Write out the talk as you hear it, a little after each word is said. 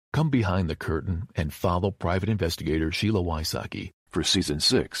come behind the curtain and follow private investigator Sheila Wysocki for Season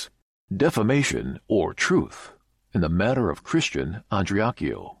 6, Defamation or Truth in the Matter of Christian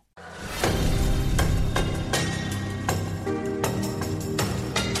Andreacchio.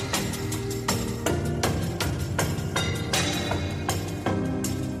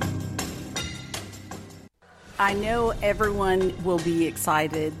 I know everyone will be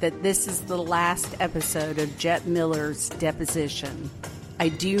excited that this is the last episode of Jet Miller's deposition. I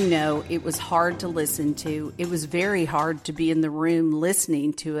do know it was hard to listen to. It was very hard to be in the room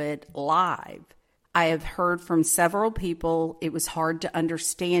listening to it live. I have heard from several people it was hard to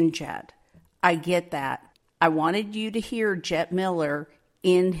understand Jet. I get that. I wanted you to hear Jet Miller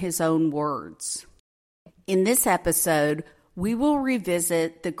in his own words. In this episode, we will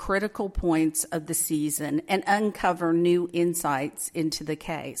revisit the critical points of the season and uncover new insights into the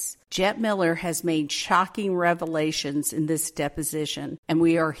case. Jet Miller has made shocking revelations in this deposition, and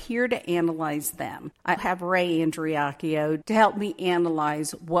we are here to analyze them. I have Ray Andreacchio to help me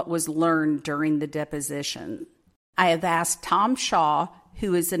analyze what was learned during the deposition. I have asked Tom Shaw,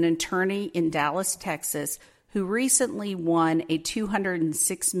 who is an attorney in Dallas, Texas, who recently won a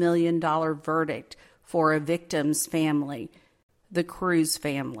 $206 million verdict for a victim's family, the Cruz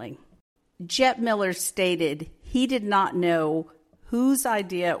family. Jet Miller stated he did not know whose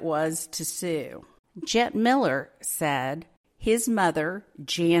idea it was to sue. Jet Miller said his mother,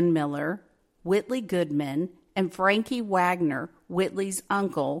 Jan Miller, Whitley Goodman, and Frankie Wagner, Whitley's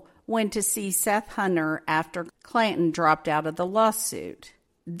uncle, went to see Seth Hunter after Clanton dropped out of the lawsuit.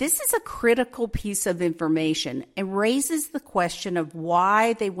 This is a critical piece of information and raises the question of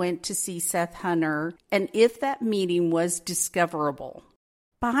why they went to see Seth Hunter and if that meeting was discoverable.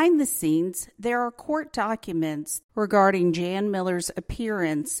 Behind the scenes, there are court documents regarding Jan Miller's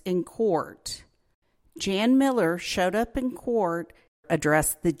appearance in court. Jan Miller showed up in court,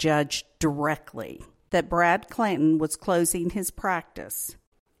 addressed the judge directly, that Brad Clanton was closing his practice.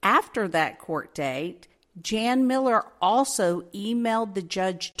 After that court date, Jan Miller also emailed the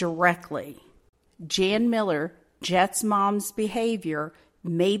judge directly. Jan Miller, Jet's mom's behavior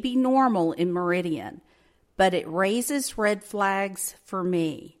may be normal in Meridian, but it raises red flags for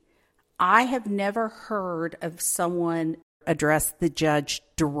me. I have never heard of someone address the judge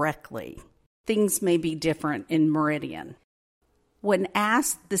directly. Things may be different in Meridian. When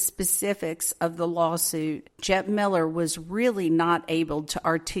asked the specifics of the lawsuit, Jet Miller was really not able to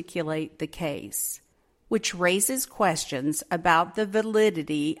articulate the case, which raises questions about the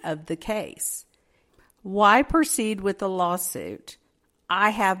validity of the case. Why proceed with the lawsuit?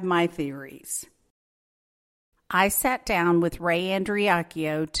 I have my theories. I sat down with Ray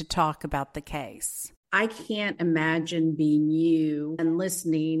Andreacchio to talk about the case. I can't imagine being you and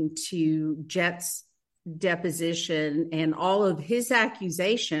listening to Jet's deposition and all of his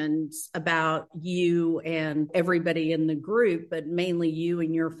accusations about you and everybody in the group, but mainly you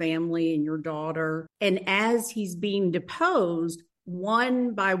and your family and your daughter. And as he's being deposed,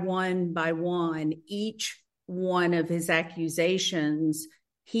 one by one, each one of his accusations,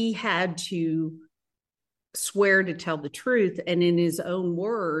 he had to swear to tell the truth. And in his own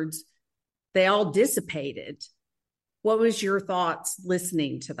words, they all dissipated. What was your thoughts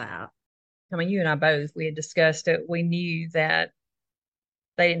listening to that? I mean, you and I both, we had discussed it. We knew that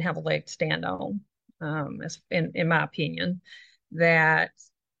they didn't have a leg to stand on, in my opinion, that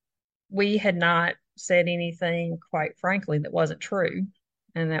we had not said anything, quite frankly, that wasn't true.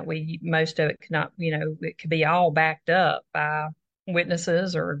 And that most of it could not, it could be all backed up by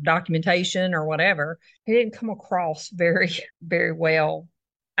witnesses or documentation or whatever. It didn't come across very, very well.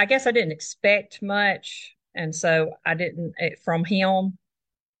 I guess I didn't expect much. And so I didn't, from him,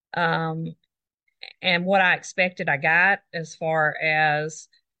 and what I expected, I got, as far as,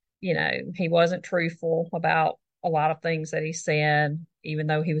 he wasn't truthful about a lot of things that he said, even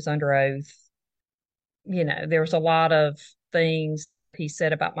though he was under oath. There was a lot of things he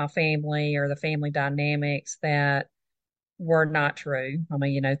said about my family or the family dynamics that were not true. I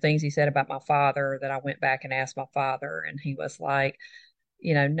mean, things he said about my father that I went back and asked my father, and he was like,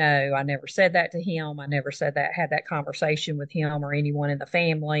 no, I never said that to him. I never said that, had that conversation with him or anyone in the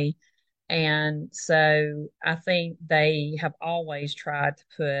family. And so I think they have always tried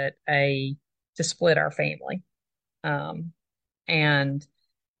to split our family. And,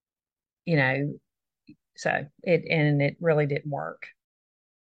 so it really didn't work.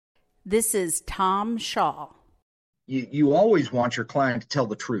 This is Tom Shaw. You always want your client to tell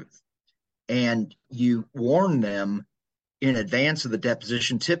the truth, and you warn them in advance of the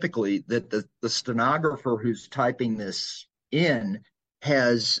deposition, typically, that the stenographer who's typing this in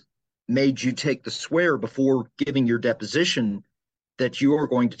has made you take the swear before giving your deposition, that you are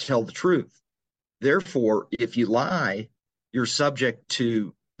going to tell the truth. Therefore, if you lie, you're subject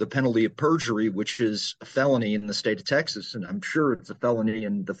to the penalty of perjury, which is a felony in the state of Texas. And I'm sure it's a felony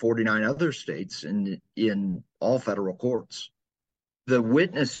in the 49 other states and in all federal courts. The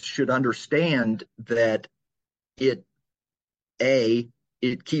witness should understand that it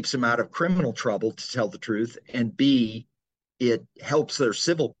keeps them out of criminal trouble to tell the truth, and B, it helps their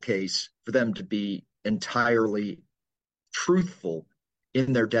civil case for them to be entirely truthful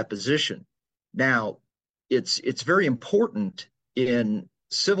in their deposition. Now, it's very important in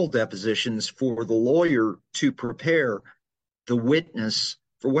civil depositions for the lawyer to prepare the witness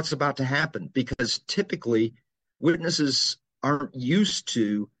for what's about to happen, because typically witnesses aren't used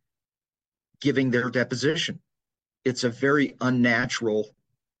to giving their deposition. It's a very unnatural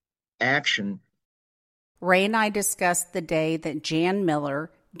action. Ray and I discussed the day that Jan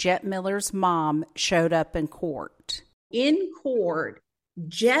Miller, Jet Miller's mom, showed up in court. In court,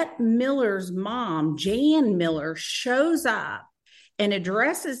 Jet Miller's mom, Jan Miller, shows up and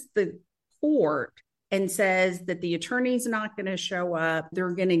addresses the court and says that the attorney's not going to show up.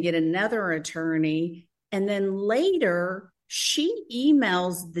 They're going to get another attorney. And then later, she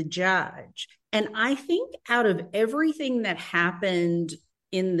emails the judge. And I think out of everything that happened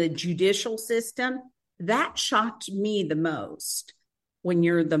in the judicial system, that shocked me the most. When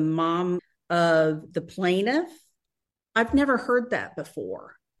you're the mom of the plaintiff, I've never heard that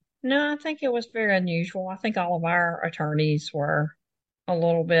before. No, I think it was very unusual. I think all of our attorneys were a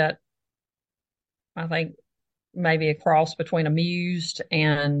little bit, I think, maybe a cross between amused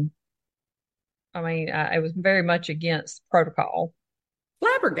and, it was very much against protocol.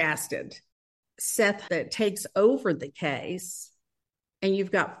 Flabbergasted. Seth, that takes over the case, and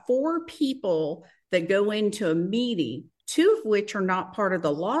you've got 4 people that go into a meeting, 2 of which are not part of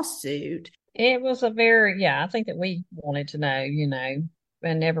the lawsuit. It was I think that we wanted to know,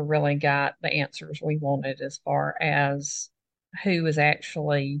 and never really got the answers we wanted as far as who was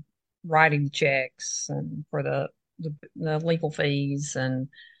actually writing the checks and for the legal fees and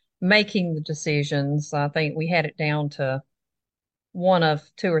making the decisions. I think we had it down to one of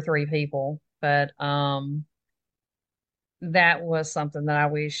 2 or 3 people, but that was something that I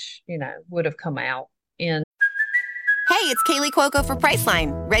wish, would have come out in. Hey, it's Kaylee Cuoco for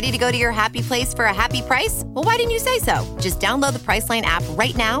Priceline. Ready to go to your happy place for a happy price? Well, why didn't you say so? Just download the Priceline app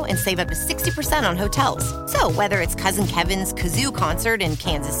right now and save up to 60% on hotels. So whether it's Cousin Kevin's Kazoo Concert in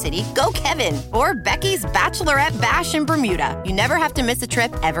Kansas City, go Kevin, or Becky's Bachelorette Bash in Bermuda, you never have to miss a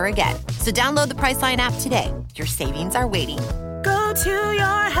trip ever again. So download the Priceline app today. Your savings are waiting. Go to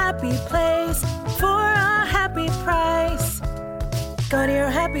your happy place for a happy price. Go to your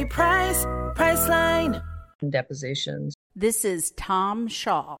happy price, Priceline. Depositions. This is Tom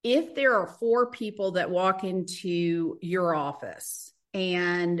Shaw. If there are 4 people that walk into your office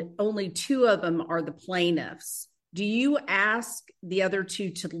and only 2 of them are the plaintiffs, do you ask the other 2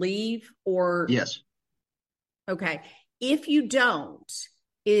 to leave or? Yes. Okay. If you don't,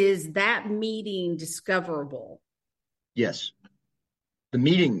 is that meeting discoverable? Yes.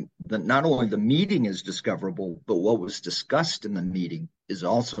 Not only the meeting is discoverable, but what was discussed in the meeting is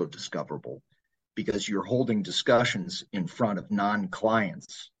also discoverable, because you're holding discussions in front of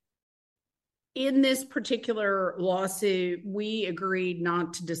non-clients. In this particular lawsuit, we agreed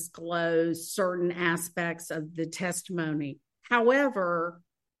not to disclose certain aspects of the testimony. However,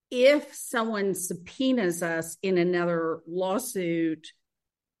 if someone subpoenas us in another lawsuit,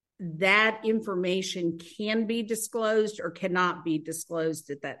 that information can be disclosed or cannot be disclosed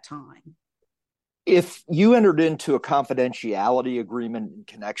at that time. If you entered into a confidentiality agreement in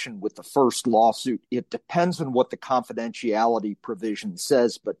connection with the first lawsuit, it depends on what the confidentiality provision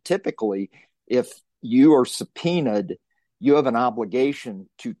says. But typically, if you are subpoenaed, you have an obligation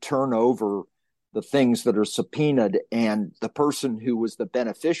to turn over the things that are subpoenaed, and the person who was the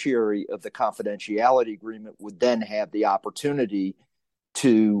beneficiary of the confidentiality agreement would then have the opportunity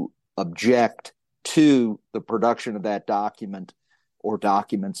to object to the production of that document or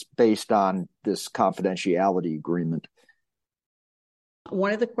documents based on this confidentiality agreement.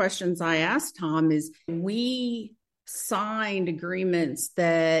 One of the questions I asked Tom is, we signed agreements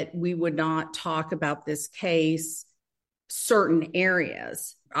that we would not talk about this case, certain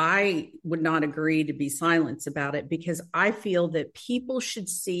areas. I would not agree to be silent about it, because I feel that people should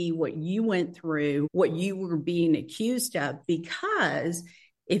see what you went through, what you were being accused of, because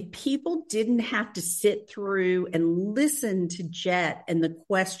if people didn't have to sit through and listen to Jet and the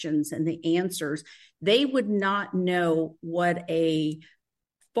questions and the answers, they would not know what a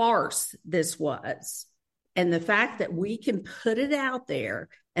farce this was. And the fact that we can put it out there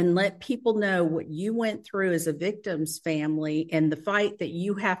and let people know what you went through as a victim's family and the fight that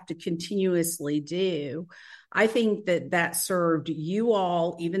you have to continuously do. I think that that served you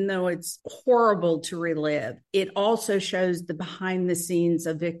all, even though it's horrible to relive. It also shows the behind the scenes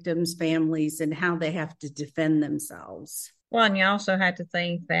of victims' families and how they have to defend themselves. Well, and you also have to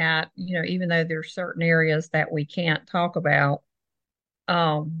think that, even though there's certain areas that we can't talk about,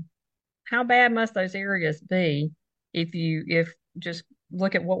 um, how bad must those areas be if just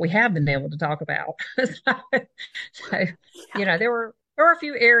look at what we have been able to talk about? So, there were a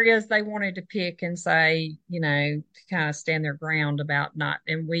few areas they wanted to pick and say, to kind of stand their ground about not,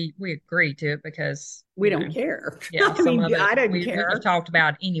 and we agreed to it because we don't care. Yeah, some of it I don't we care. just talked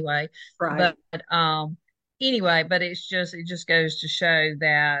about anyway. Right. But anyway, but it just goes to show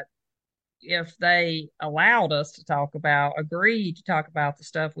that if they allowed us to agreed to talk about the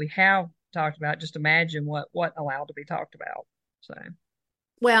stuff we have talked about, just imagine what allowed to be talked about. So,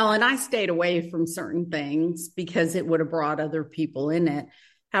 well, and I stayed away from certain things because it would have brought other people in it.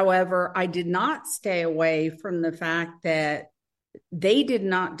 However, I did not stay away from the fact that they did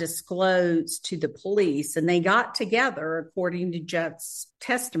not disclose to the police, and they got together, according to Jet's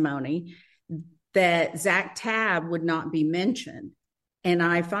testimony, that Zach Tabb would not be mentioned. And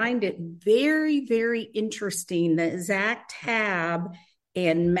I find it very, very interesting that Zach Tabb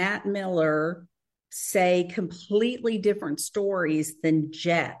and Matt Miller say completely different stories than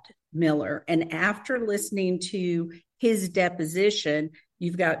Jet Miller. And after listening to his deposition,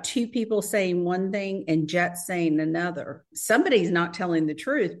 you've got two people saying one thing and Jet saying another. Somebody's not telling the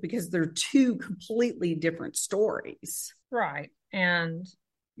truth because they're two completely different stories. Right. And,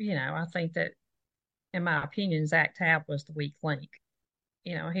 I think that, in my opinion, Zach Tabb was the weak link.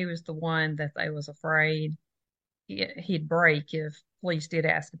 He was the one that they was afraid he'd break if police did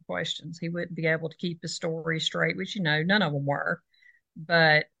ask him questions. He wouldn't be able to keep his story straight, which, none of them were.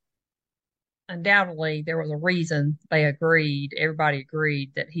 But undoubtedly, there was a reason everybody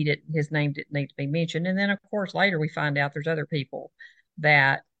agreed that his name didn't need to be mentioned. And then, of course, later we find out there's other people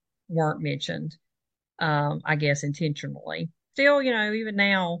that weren't mentioned, I guess, intentionally. Still, even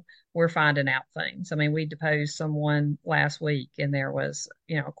now, we're finding out things. I mean, we deposed someone last week and there was,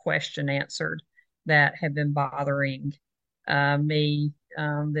 a question answered that had been bothering me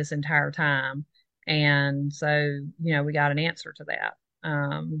this entire time. And so, we got an answer to that.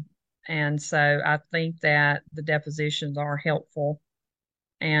 And so I think that the depositions are helpful.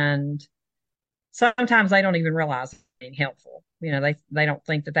 And sometimes they don't even realize it's being helpful. They don't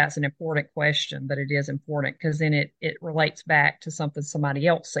think that that's an important question, but it is important because then it relates back to something somebody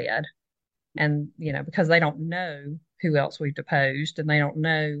else said. And, because they don't know who else we've deposed and they don't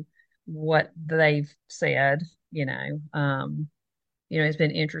know what they've said, it's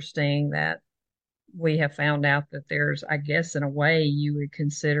been interesting that we have found out that there's, I guess, in a way you would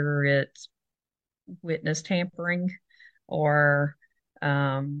consider it witness tampering or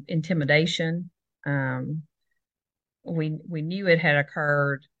intimidation. We knew it had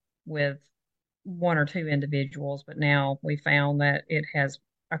occurred with one or two individuals, but now we found that it has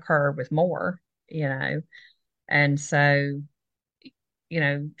occurred with more, and so,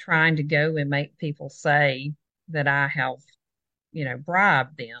 trying to go and make people say that I have,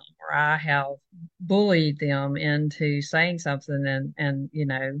 bribed them or I have bullied them into saying something and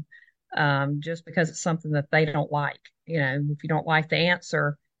just because it's something that they don't like. If you don't like the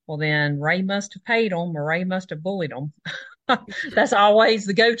answer, well, then Ray must have paid them or Ray must have bullied them. That's always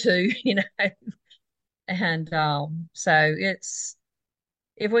the go-to, And so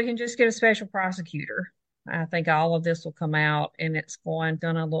if we can just get a special prosecutor, I think all of this will come out and it's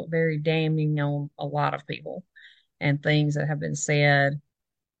gonna look very damning on a lot of people and things that have been said.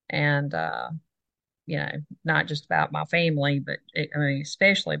 And, not just about my family, but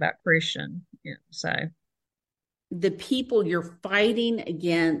especially about Christian. So the people you're fighting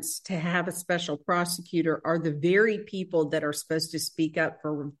against to have a special prosecutor are the very people that are supposed to speak up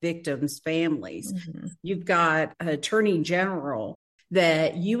for victims' families. Mm-hmm. You've got an attorney general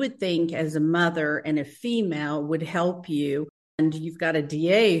that you would think as a mother and a female would help you. And you've got a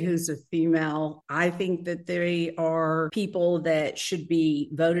DA who's a female. I think that they are people that should be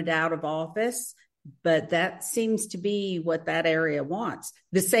voted out of office, but that seems to be what that area wants.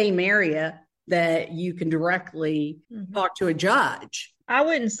 The same area that you can directly talk to a judge. I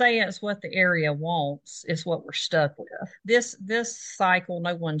wouldn't say it's what the area wants. It's what we're stuck with. This cycle,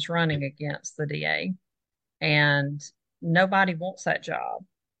 no one's running against the DA, and nobody wants that job.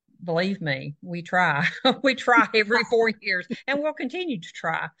 Believe me, we try. We try every 4 years, and we'll continue to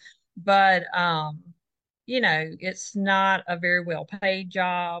try. But it's not a very well paid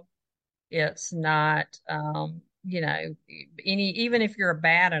job. It's not even if you're a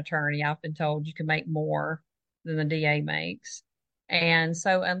bad attorney, I've been told you can make more than the DA makes. And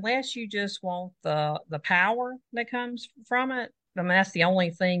so unless you just want the power that comes from it, I mean, that's the only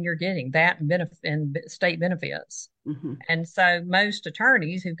thing you're getting, that and state benefits. Mm-hmm. And so most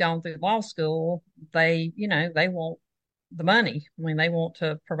attorneys who've gone through law school, they want the money. I mean, they want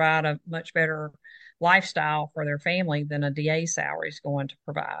to provide a much better lifestyle for their family than a DA salary is going to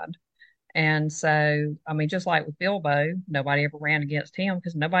provide. And so, I mean, just like with Bilbo, nobody ever ran against him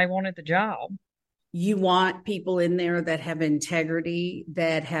because nobody wanted the job. You want people in there that have integrity,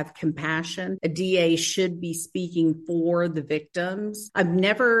 that have compassion. A DA should be speaking for the victims. I've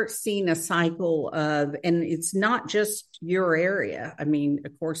never seen a cycle of, and it's not just your area. I mean,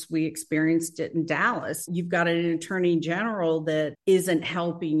 of course, we experienced it in Dallas. You've got an attorney general that isn't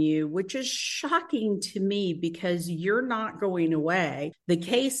helping you, which is shocking to me because you're not going away. The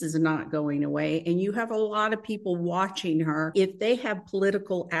case is not going away. And you have a lot of people watching her. If they have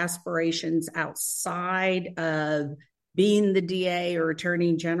political aspirations outside of being the DA or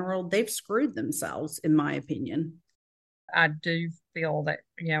attorney general, they've screwed themselves, in my opinion. I do feel that,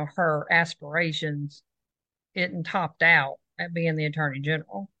 her aspirations isn't topped out at being the attorney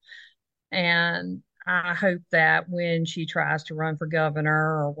general. And I hope that when she tries to run for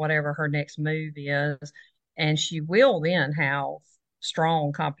governor or whatever her next move is, and she will then have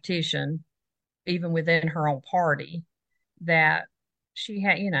strong competition, even within her own party, that she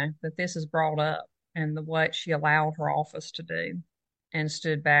had, that this is brought up and what she allowed her office to do and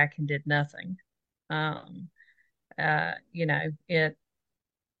stood back and did nothing. It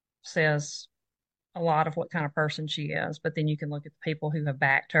says a lot of what kind of person she is, but then you can look at the people who have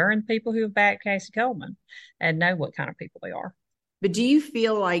backed her and people who have backed Casey Coleman and know what kind of people they are. But do you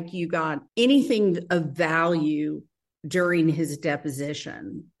feel like you got anything of value during his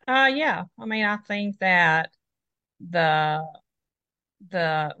deposition? Yeah. I mean, I think that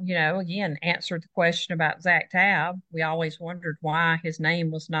again, answered the question about Zach Tabb. We always wondered why his name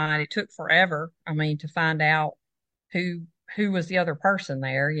was not, it took forever, I mean, to find out who was the other person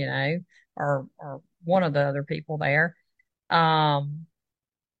there, or one of the other people there. Again,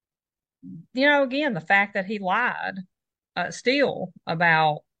 the fact that he lied still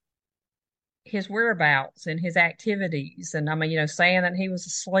about his whereabouts and his activities. And I mean, saying that he was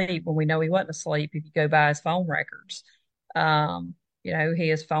asleep when we know he wasn't asleep if you go by his phone records. He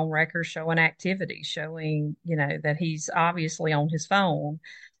has phone records showing activity, showing, that he's obviously on his phone.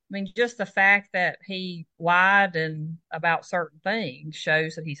 I mean, just the fact that he lied about certain things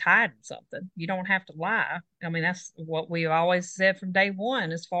shows that he's hiding something. You don't have to lie. I mean, that's what we always said from day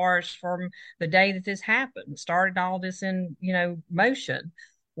one, as far as from the day that this happened, started all this in, motion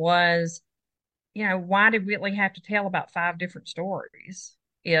was, why did Whitley have to tell about 5 different stories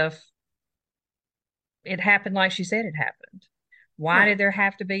if it happened like she said it happened? Why did there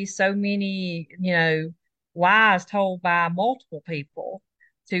have to be so many, lies told by multiple people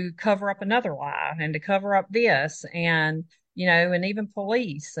to cover up another lie and to cover up this and, and even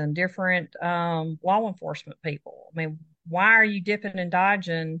police and different law enforcement people? I mean, why are you dipping and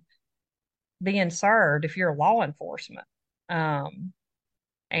dodging being served if you're law enforcement?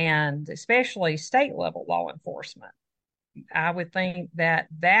 And especially state level law enforcement? I would think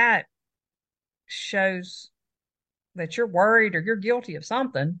that shows that you're worried or you're guilty of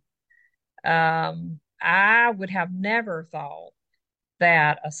something. I would have never thought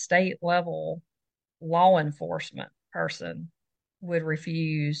that a state level law enforcement person would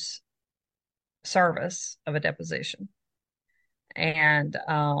refuse service of a deposition. And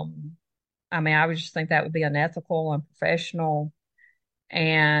I mean, I would just think that would be unethical, unprofessional.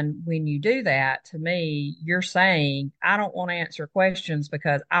 And when you do that, to me, you're saying, I don't want to answer questions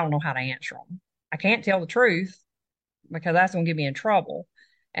because I don't know how to answer them. I can't tell the truth because that's going to get me in trouble.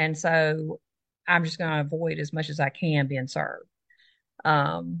 And so I'm just going to avoid as much as I can being served.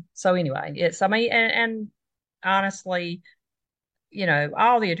 So anyway, I mean, and honestly,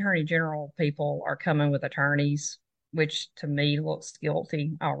 all the attorney general people are coming with attorneys, which to me looks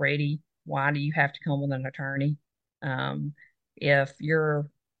guilty already. Why do you have to come with an attorney? If you're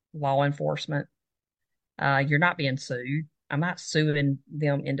law enforcement, you're not being sued. I'm not suing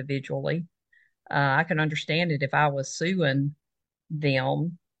them individually. I can understand it if I was suing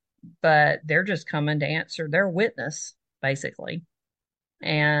them, but they're just coming to answer their witness, basically.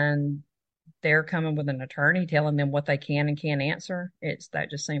 And they're coming with an attorney telling them what they can and can't answer. That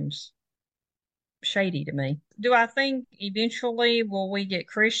just seems shady to me. Do I think eventually will we get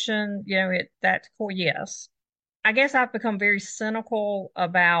Christian? That's cool. Yes. I guess I've become very cynical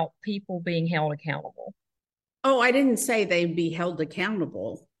about people being held accountable. Oh, I didn't say they'd be held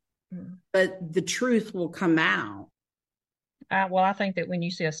accountable. but the truth will come out. Well, I think that when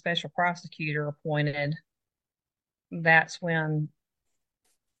you see a special prosecutor appointed, that's when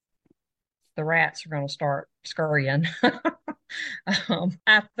the rats are going to start scurrying.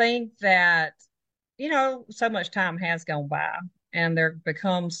 I think that, so much time has gone by and there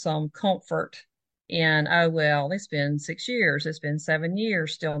becomes some comfort in, oh, well, it's been 6 years, it's been 7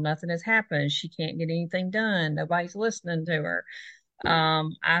 years, still nothing has happened. She can't get anything done. Nobody's listening to her.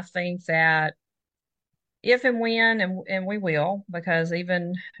 I think that if and when, and we will, because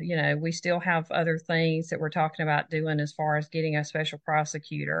even, we still have other things that we're talking about doing as far as getting a special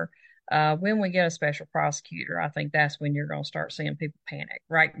prosecutor. When we get a special prosecutor, I think that's when you're going to start seeing people panic.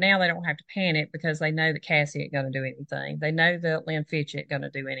 Right now, they don't have to panic because they know that Cassie ain't going to do anything. They know that Lynn Fitch ain't going to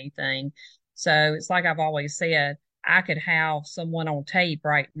do anything. So it's like I've always said, I could have someone on tape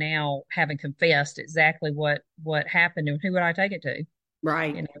right now having confessed exactly what happened, and who would I take it to?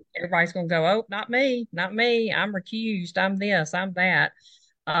 Right. Everybody's going to go, oh, not me, not me. I'm recused. I'm this, I'm that.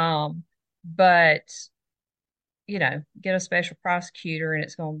 But, get a special prosecutor and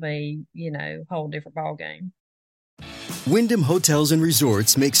it's going to be, a whole different ball game. Wyndham Hotels and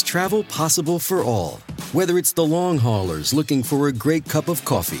Resorts makes travel possible for all. Whether it's the long haulers looking for a great cup of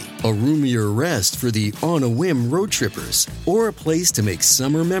coffee, a roomier rest for the on-a-whim road trippers, or a place to make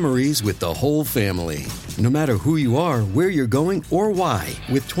summer memories with the whole family. No matter who you are, where you're going, or why,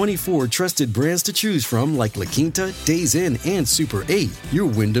 with 24 trusted brands to choose from like La Quinta, Days Inn, and Super 8, your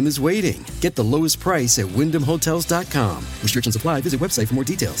Wyndham is waiting. Get the lowest price at WyndhamHotels.com. Restrictions apply. Visit website for more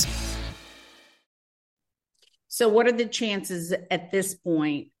details. So what are the chances at this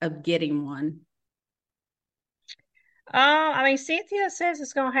point of getting one? Cynthia says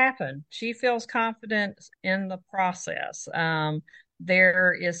it's going to happen. She feels confident in the process.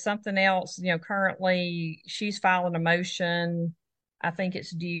 There is something else, currently she's filing a motion. I think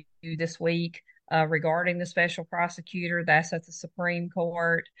it's due this week regarding the special prosecutor. That's at the Supreme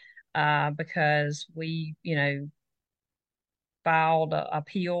Court because we,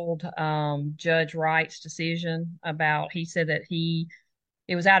 appealed Judge Wright's decision about, he said that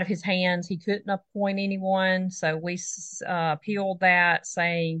it was out of his hands. He couldn't appoint anyone. So we appealed that,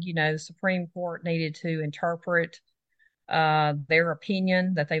 saying, the Supreme Court needed to interpret their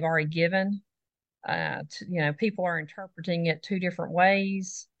opinion that they've already given. People are interpreting it two different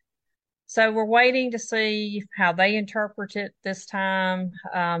ways. So we're waiting to see how they interpret it this time.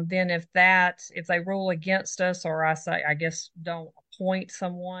 Then if they rule against us, or I guess don't appoint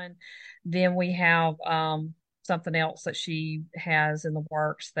someone, then we have something else that she has in the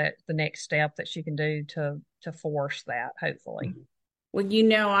works, that the next step that she can do to force that, hopefully. Well,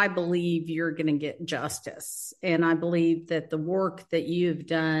 I believe you're going to get justice. And I believe that the work that you've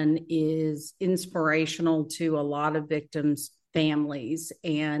done is inspirational to a lot of victims' families.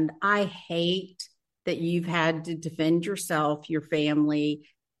 And I hate that you've had to defend yourself, your family,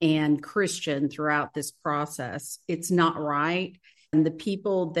 and Christian throughout this process. It's not right. And the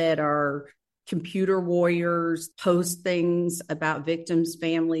people that are computer warriors post things about victims'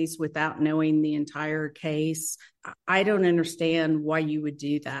 families without knowing the entire case. I don't understand why you would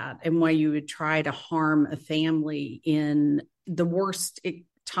do that and why you would try to harm a family in the worst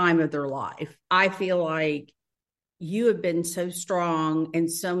time of their life. I feel like you have been so strong, and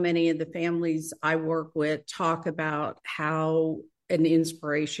so many of the families I work with talk about how an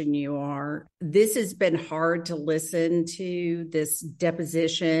inspiration you are. This has been hard to listen to, this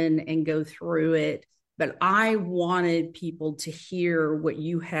deposition, and go through it, but I wanted people to hear what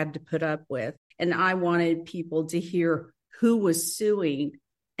you had to put up with, and I wanted people to hear who was suing.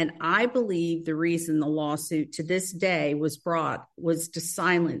 And I believe the reason the lawsuit to this day was brought was to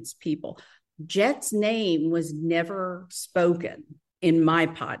silence people. Jet's name was never spoken in my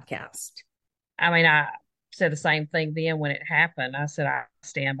podcast. I said the same thing then when it happened. I said, I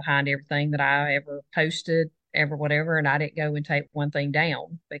stand behind everything that I ever posted, ever whatever, and I didn't go and take one thing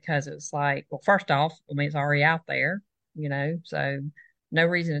down, because it was like, well, first off, it's already out there, so no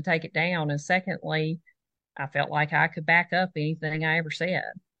reason to take it down. And secondly, I felt like I could back up anything I ever said.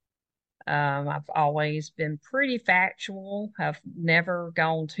 I've always been pretty factual. I've never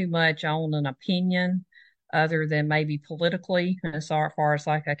gone too much on an opinion other than maybe politically, as far as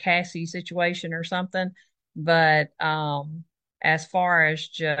like a Cassie situation or something. But as far as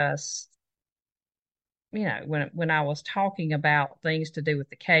just, when I was talking about things to do with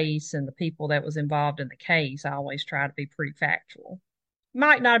the case and the people that was involved in the case, I always try to be pretty factual.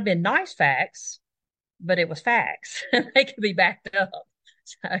 Might not have been nice facts, but it was facts. They could be backed up.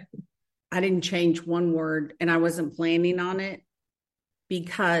 So I didn't change one word, and I wasn't planning on it,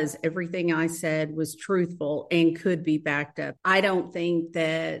 because everything I said was truthful and could be backed up. I don't think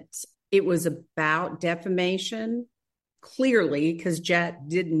that it was about defamation, clearly, because Jet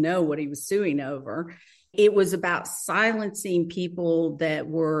didn't know what he was suing over. It was about silencing people that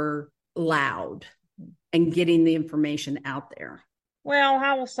were loud and getting the information out there. Well,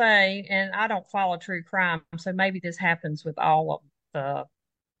 I will say, and I don't follow true crime, so maybe this happens with all of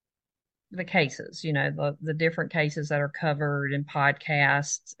the cases, the different cases that are covered in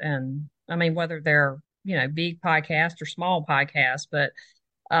podcasts. And I mean, whether they're, big podcasts or small podcasts, but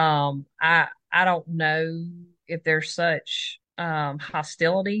I don't know if there's such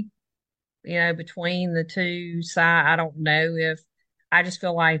hostility, between the two sides. I don't know if I just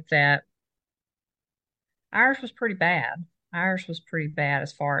feel like that ours was pretty bad. Ours was pretty bad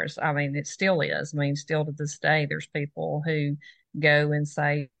as far as, I mean, it still is. I mean, still to this day, there's people who go and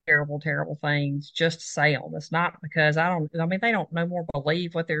say terrible, terrible things just to say them. It's not because I mean, they don't no more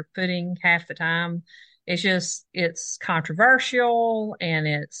believe what they're putting half the time. It's just, it's controversial and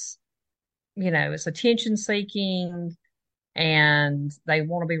it's attention seeking and they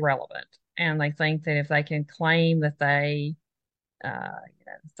want to be relevant. And they think that if they can claim that they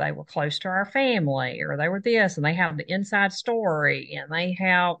were close to our family or they were this and they have the inside story and they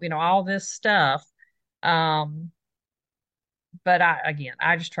have, all this stuff. But I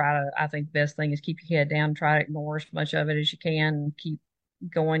just I think the best thing is keep your head down, try to ignore as much of it as you can, and keep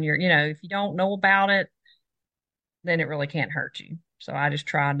going if you don't know about it, then it really can't hurt you. So I just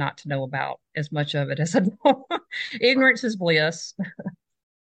try not to know about as much of it as I know. Ignorance is bliss.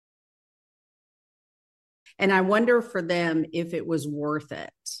 And I wonder for them if it was worth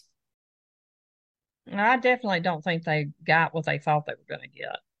it. I definitely don't think they got what they thought they were going to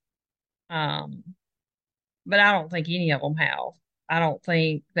get. But I don't think any of them have. I don't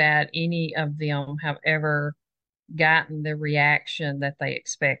think that any of them have ever gotten the reaction that they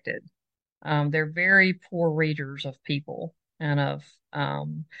expected. They're very poor readers of people and I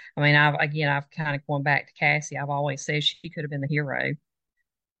mean, I've kind of going back to Cassie. I've always said she could have been the hero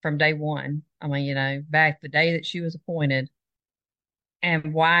from day one. I mean, back the day that she was appointed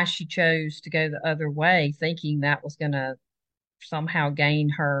and why she chose to go the other way, thinking that was going to somehow gain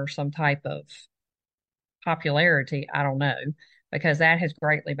her some type of popularity. I don't know, because that has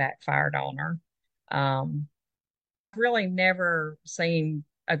greatly backfired on her. I've really never seen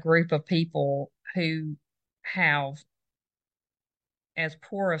a group of people who have as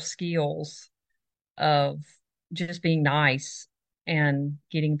poor of skills of just being nice and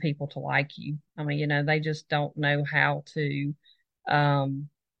getting people to like you. I mean, they just don't know how to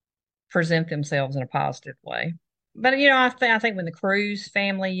present themselves in a positive way. But I think when the Cruz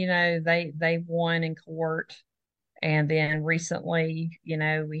family, they won in court, and then recently,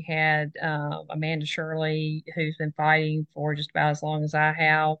 we had Amanda Shirley, who's been fighting for just about as long as I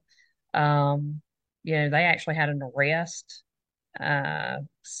have. They actually had an arrest.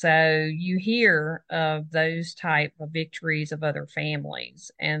 So you hear of those type of victories of other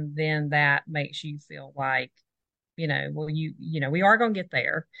families, and then that makes you feel like, well, we are going to get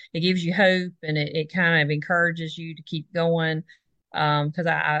there. It gives you hope, and it kind of encourages you to keep going. Because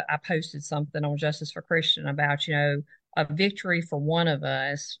I posted something on Justice for Christian about, a victory for one of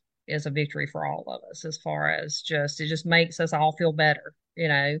us is a victory for all of us, as far as it just makes us all feel better.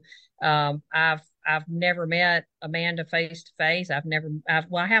 I've never met Amanda face to face. I have met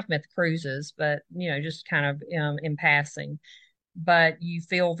the Cruzes, but just kind of in passing. But you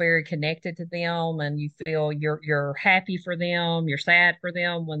feel very connected to them, and you feel you're happy for them. You're sad for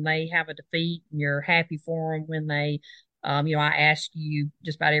them when they have a defeat, and you're happy for them when they. I ask you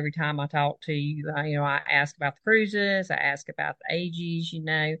just about every time I talk to you. I ask about the Cruzes. I ask about the ages.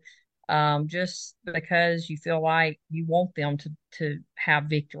 Just because you feel like you want them to have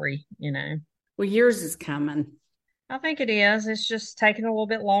victory. Well, yours is coming. I think it is. It's just taking a little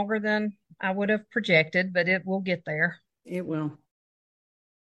bit longer than I would have projected, but it will get there. It will.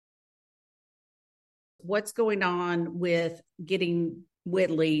 What's going on with getting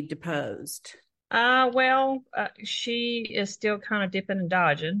Whitley deposed? She is still kind of dipping and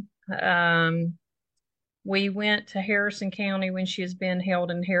dodging. We went to Harrison County when she has been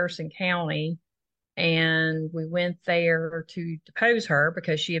held in Harrison County, and we went there to depose her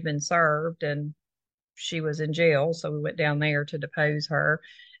because she had been served and she was in jail. So we went down there to depose her,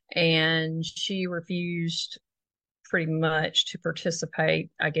 and she refused pretty much to participate,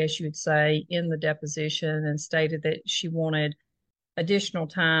 I guess you would say, in the deposition, and stated that she wanted additional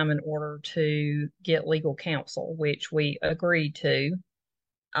time in order to get legal counsel, which we agreed to.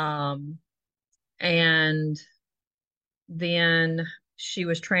 And then she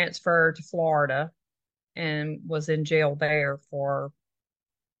was transferred to Florida and was in jail there for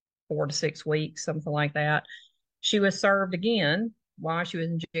 4 to 6 weeks, something like that. She was served again while she was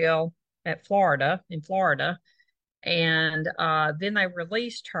in jail in Florida. And then they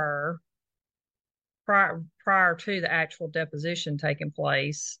released her prior to the actual deposition taking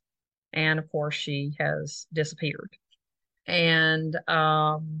place. And of course, she has disappeared. And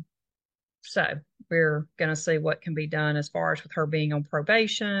so we're going to see what can be done as far as with her being on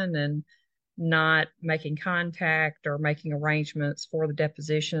probation and not making contact or making arrangements for the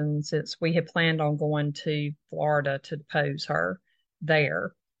deposition, since we had planned on going to Florida to depose her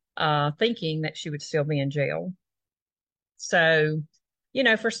there, thinking that she would still be in jail. So,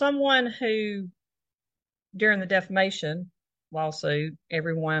 for someone who, during the defamation lawsuit,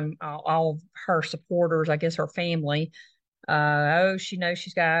 everyone, all of her supporters, I guess her family, she knows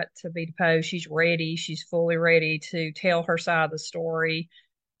she's got to be deposed. She's ready. She's fully ready to tell her side of the story.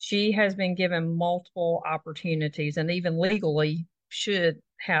 She has been given multiple opportunities and even legally should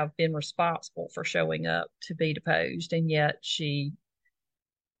have been responsible for showing up to be deposed, and yet she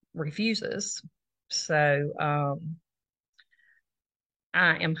refuses. So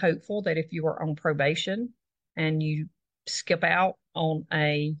I am hopeful that if you are on probation and you skip out on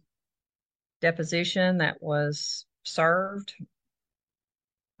a deposition that was served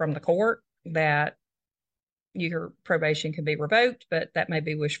from the court, that your probation can be revoked, but that may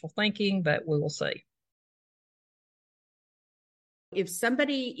be wishful thinking, but we will see. If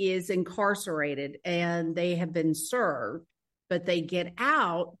somebody is incarcerated and they have been served, but they get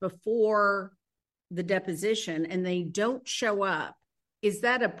out before the deposition and they don't show up, is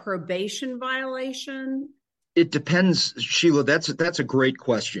that a probation violation? It depends, Sheila. That's a great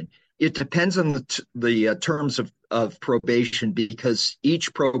question. It depends on the terms of probation, because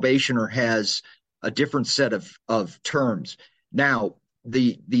each probationer has a different set of terms. Now,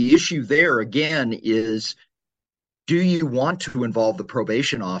 the issue there again is, do you want to involve the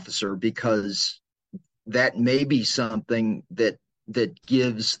probation officer? Because that may be something that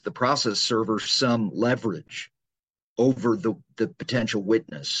gives the process server some leverage over the potential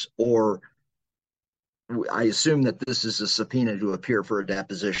witness. Or I assume that this is a subpoena to appear for a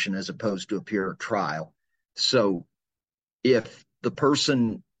deposition as opposed to appear at trial. So if the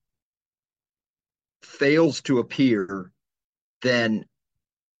person fails to appear, then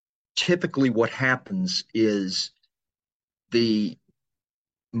typically what happens is the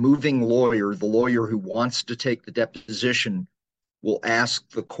moving lawyer, the lawyer who wants to take the deposition, will ask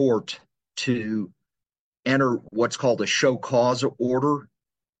the court to enter what's called a show cause order,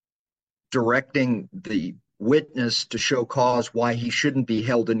 directing the witness to show cause why he shouldn't be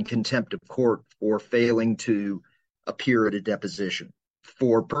held in contempt of court for failing to appear at a deposition.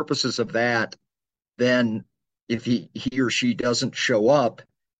 For purposes of that, then if he or she doesn't show up,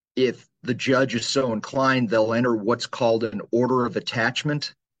 if the judge is so inclined, they'll enter what's called an order of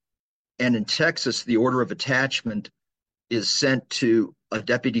attachment. And in Texas, the order of attachment is sent to a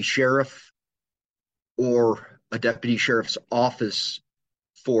deputy sheriff or a deputy sheriff's office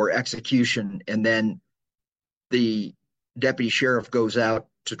for execution. And then the deputy sheriff goes out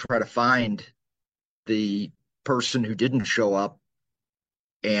to try to find the person who didn't show up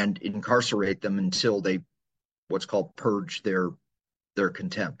and incarcerate them until they, what's called, purge their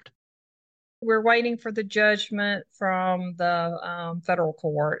contempt. We're waiting for the judgment from the federal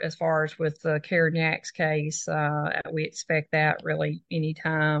court as far as with the Carignacs case. We expect that really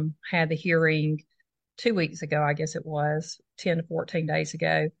anytime. Had the hearing 2 weeks ago, I guess it was, 10 to 14 days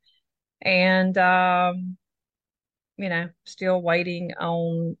ago. And, still waiting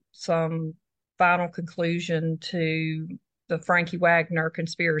on some final conclusion to the Frankie Wagner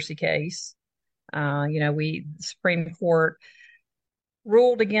conspiracy case. The Supreme Court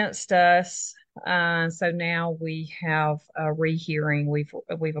ruled against us. So now we have a rehearing.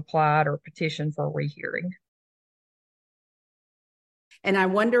 We've applied or petitioned for a rehearing. And I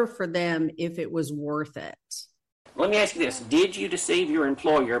wonder for them if it was worth it. Let me ask you this. Did you deceive your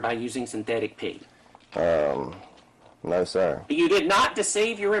employer by using synthetic pee? No, sir. You did not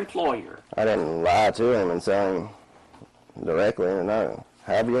deceive your employer? I didn't lie to him and tell him directly, no.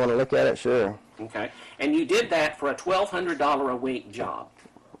 However you want to look at it, sure. Okay. And you did that for a $1,200 a week job?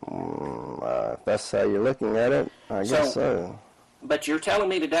 If that's how you're looking at it, I guess so. But you're telling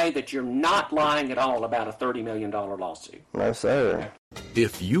me today that you're not lying at all about a $30 million lawsuit? No, sir.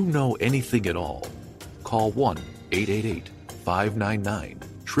 If you know anything at all, call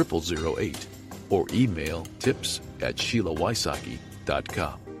 1-888-599-0008 or email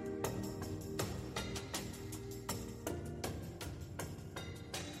tips@SheilaWysocki.com.